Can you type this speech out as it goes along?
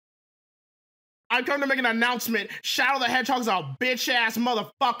I come to make an announcement. Shadow the Hedgehog's a bitch-ass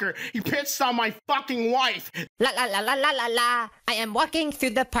motherfucker. He pissed on my fucking wife. La la la la la la la. I am walking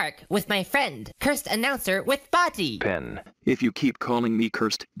through the park with my friend, cursed announcer with body. Pen, if you keep calling me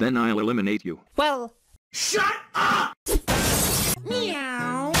cursed, then I'll eliminate you. Well, Shut up!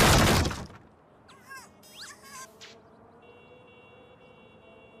 meow.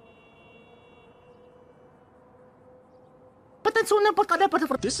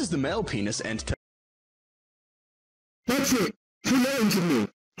 This is the male penis and... That's it. For lying to me.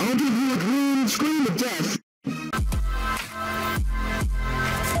 I'll give you a green scream of death.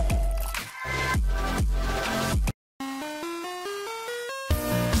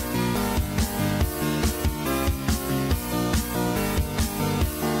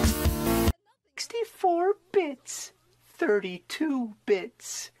 Bits, 32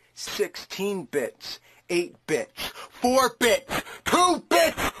 bits, 16 bits, 8 bits, 4 bits, 2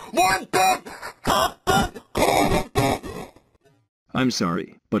 bits, 1 bit! I'm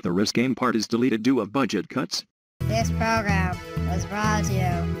sorry, but the risk game part is deleted due to budget cuts. This program was brought to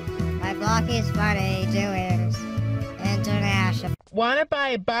you by Blocky's Funny Doings International. Wanna buy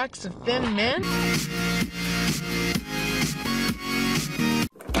a box of Thin Mint?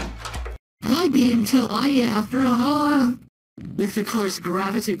 I beat until I after a while. With the course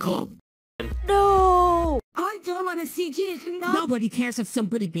gravity call. No! I don't want to see Jesus. Nobody cares if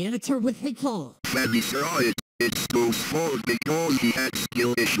somebody banter with a call. When we saw it, it's Go's fault because he had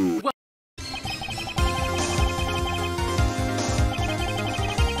skill issue.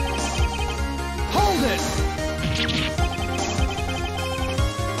 Hold it!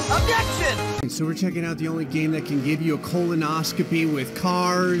 Objection! So we're checking out the only game that can give you a colonoscopy with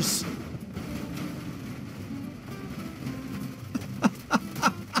cars.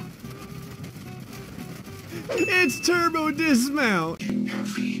 It's Turbo Dismount!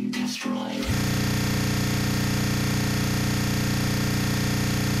 Destroyed.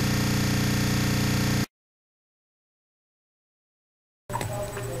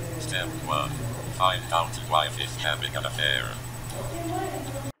 Step 1. Find out wife is having an affair.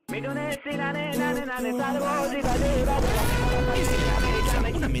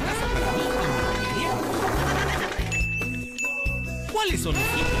 ¿Cuáles son los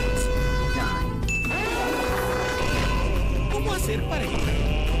síntomas? ¿Cómo hacer para ir?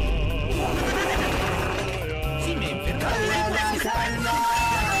 Si me enfermo, la respuesta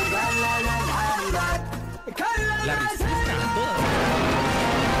a todas las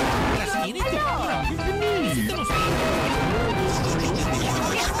tiene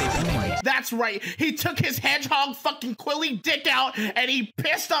That's right, he took his hedgehog fucking quilly dick out and he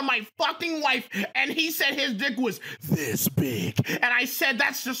pissed on my fucking wife and he said his dick was this big. And I said,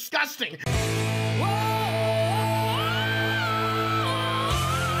 that's disgusting.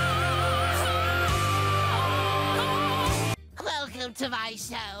 Welcome to my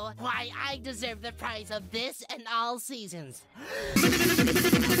show. Why, I deserve the prize of this and all seasons.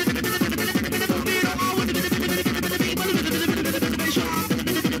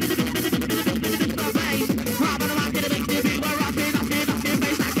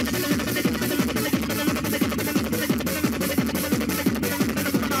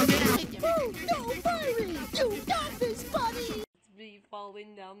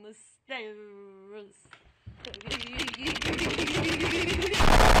 Falling down the stairs.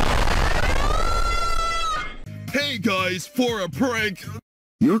 Hey guys, for a prank!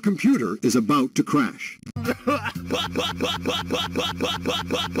 Your computer is about to crash.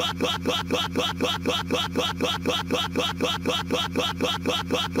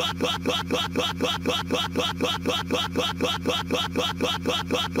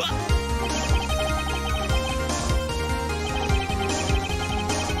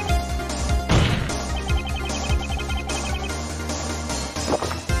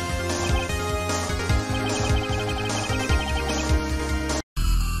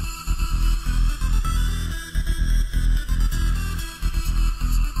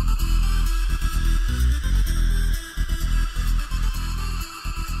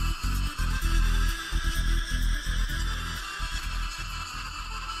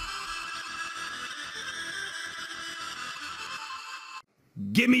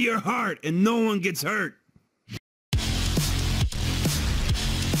 Give me your heart and no one gets hurt.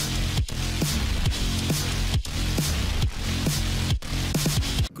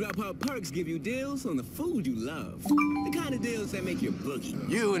 Grubhub Perks give you deals on the food you love. The kind of deals that make you boogie.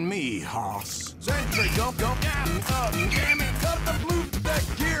 You and me, Hoss. Sentry, go, damn it, cut the blue back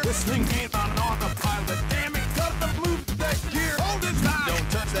gear. This thing ain't on autopilot, damn it, cut the blue back gear. Hold it tight, don't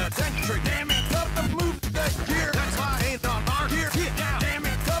touch that sentry, damn it, cut the blue back gear. That's why I ain't on our gear, get down, damn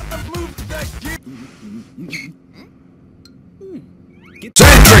it, cut the blue back gear.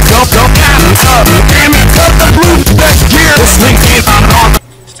 up. Damn it, cut the blue deck gear. This thing ain't on.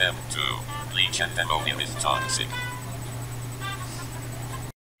 Step 2. Bleach and ammonia is toxic.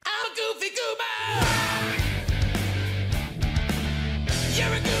 I'm a goofy goober.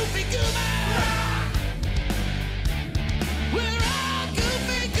 You're a goofy goober. We're all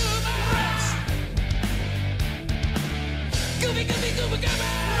goofy goobers. Goofy, goofy, goober, goober.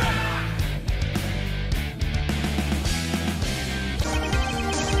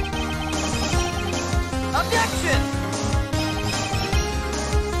 Objection!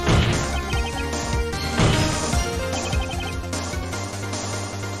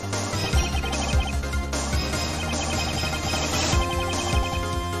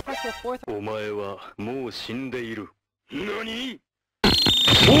お前はもう死んでいる。何?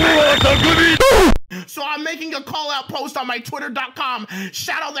 So I'm making a call out post on my twitter.com.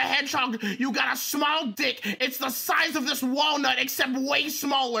 Shadow the Hedgehog, you got a small dick. It's the size of this walnut except way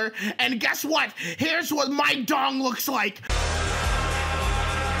smaller. And guess what? Here's what my dong looks like.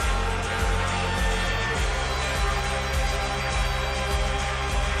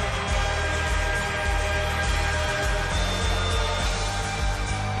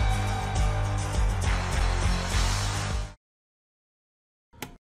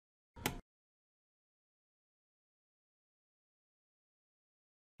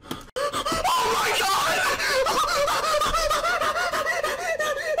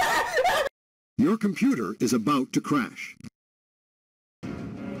 Your computer is about to crash.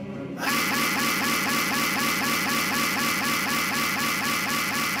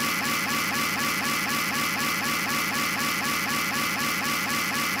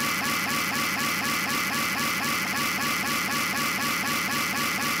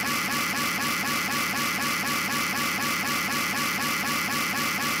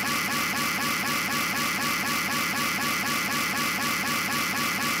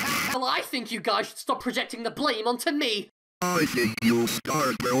 Well, I think you guys should stop projecting the blame onto me. I think you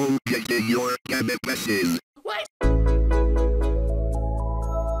start projecting your chemicals. Wait!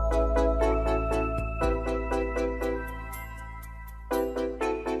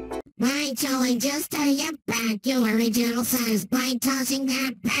 My telling just to get back your original size by tossing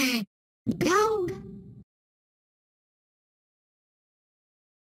that back. Go!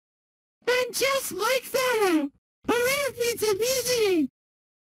 And just like that, a rare piece of music!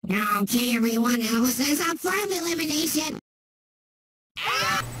 Okay, everyone else is up for elimination.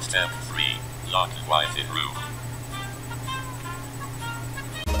 Step 3. Lock the wife in room.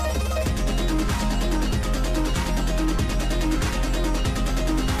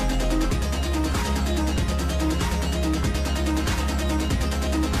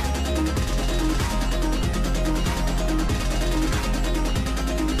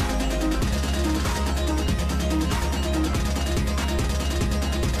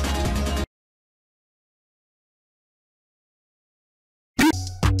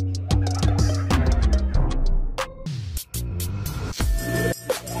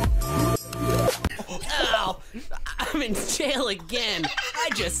 I'm in jail again.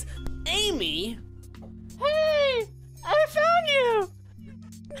 Amy? Hey! I found you!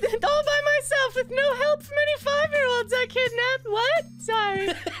 All by myself with no help from any 5-year-olds I kidnapped. What? Sorry.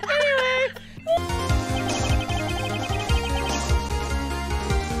 Anyway.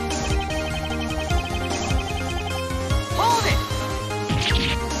 Hold it!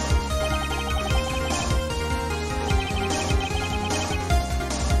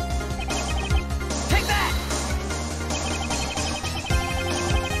 Take that!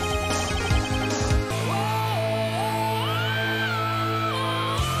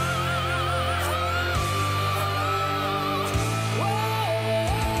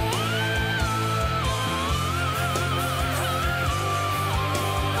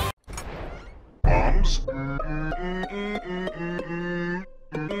 Bombs?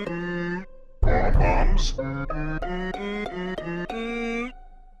 Bombs?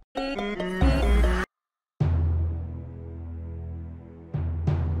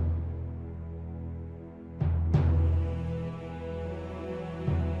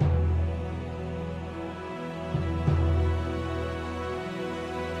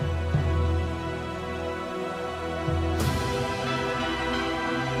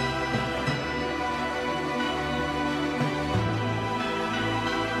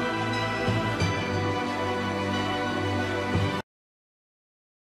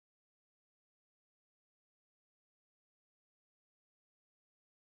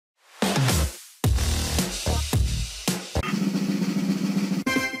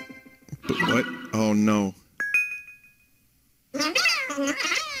 What? Oh no.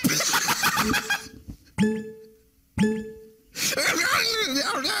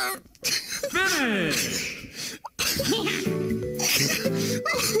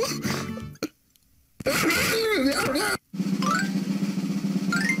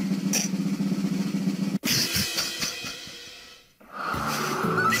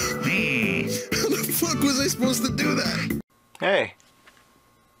 was I supposed to do that? Hey,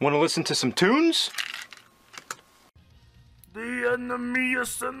 want to listen to some tunes? The enemy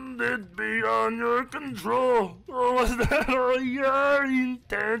ascended beyond your control. Or was that all your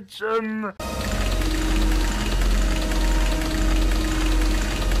intention?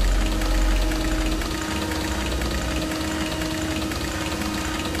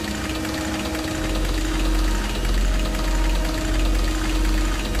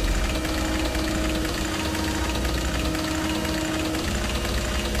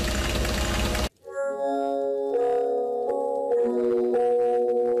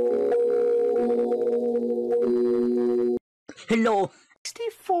 Hello.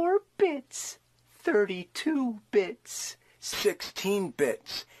 64 bits, 32 bits, 16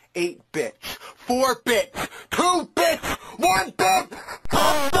 bits, 8 bits, 4 bits, 2 bits, 1 bit!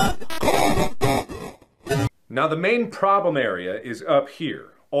 Now the main problem area is up here.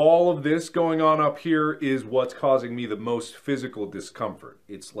 All of this going on up here is what's causing me the most physical discomfort.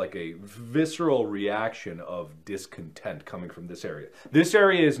 It's like a visceral reaction of discontent coming from this area. This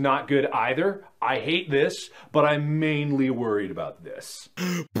area is not good either. I hate this, but I'm mainly worried about this.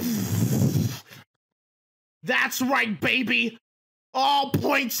 That's right, baby. All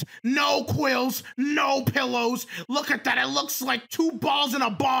points, no quills, no pillows. Look at that, it looks like 2 balls in a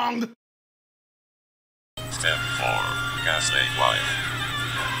bong. Step 4. Gaslight wife.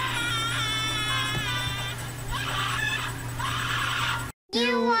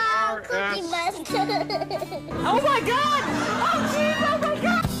 You are Cookie Monster. Oh my god! Oh jeez, oh my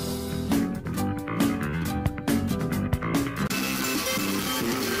god!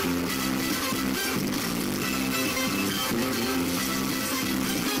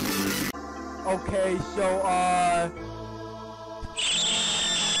 Okay, so,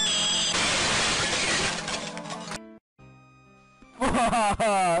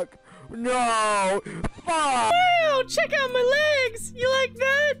 fuck! No! Fuck! Wow, check out my legs! You like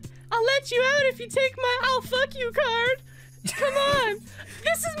that? I'll let you out if you take my I'll fuck you card. Come on!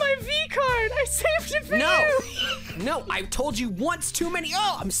 This is my V card! I saved it for you! No, I've told you once too many.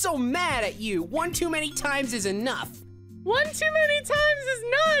 Oh, I'm so mad at you. One too many times is enough. One too many times is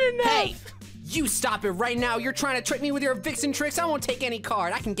not enough! Hey! You stop it right now. You're trying to trick me with your vixen tricks. I won't take any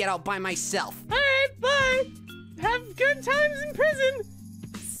card. I can get out by myself. Alright, bye! Have good times in prison!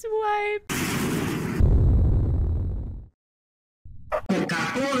 Swipe.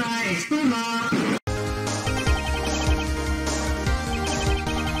 Coca-Cola espuma.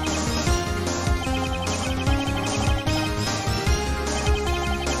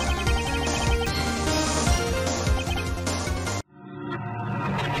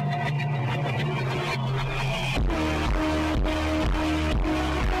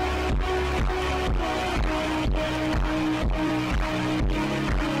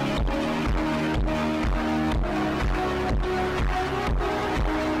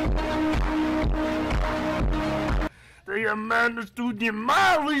 They managed to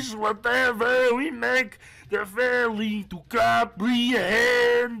demolish whatever we make. They're failing to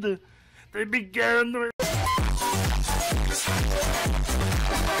comprehend. They began to...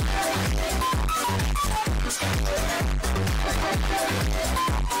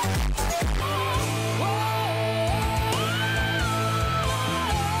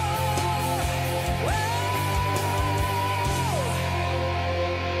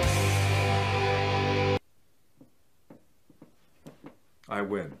 I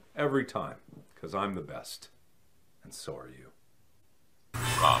win every time, because I'm the best. And so are you.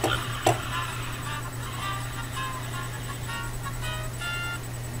 Problem.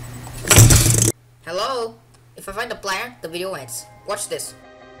 Hello? If I find the player, the video ends. Watch this.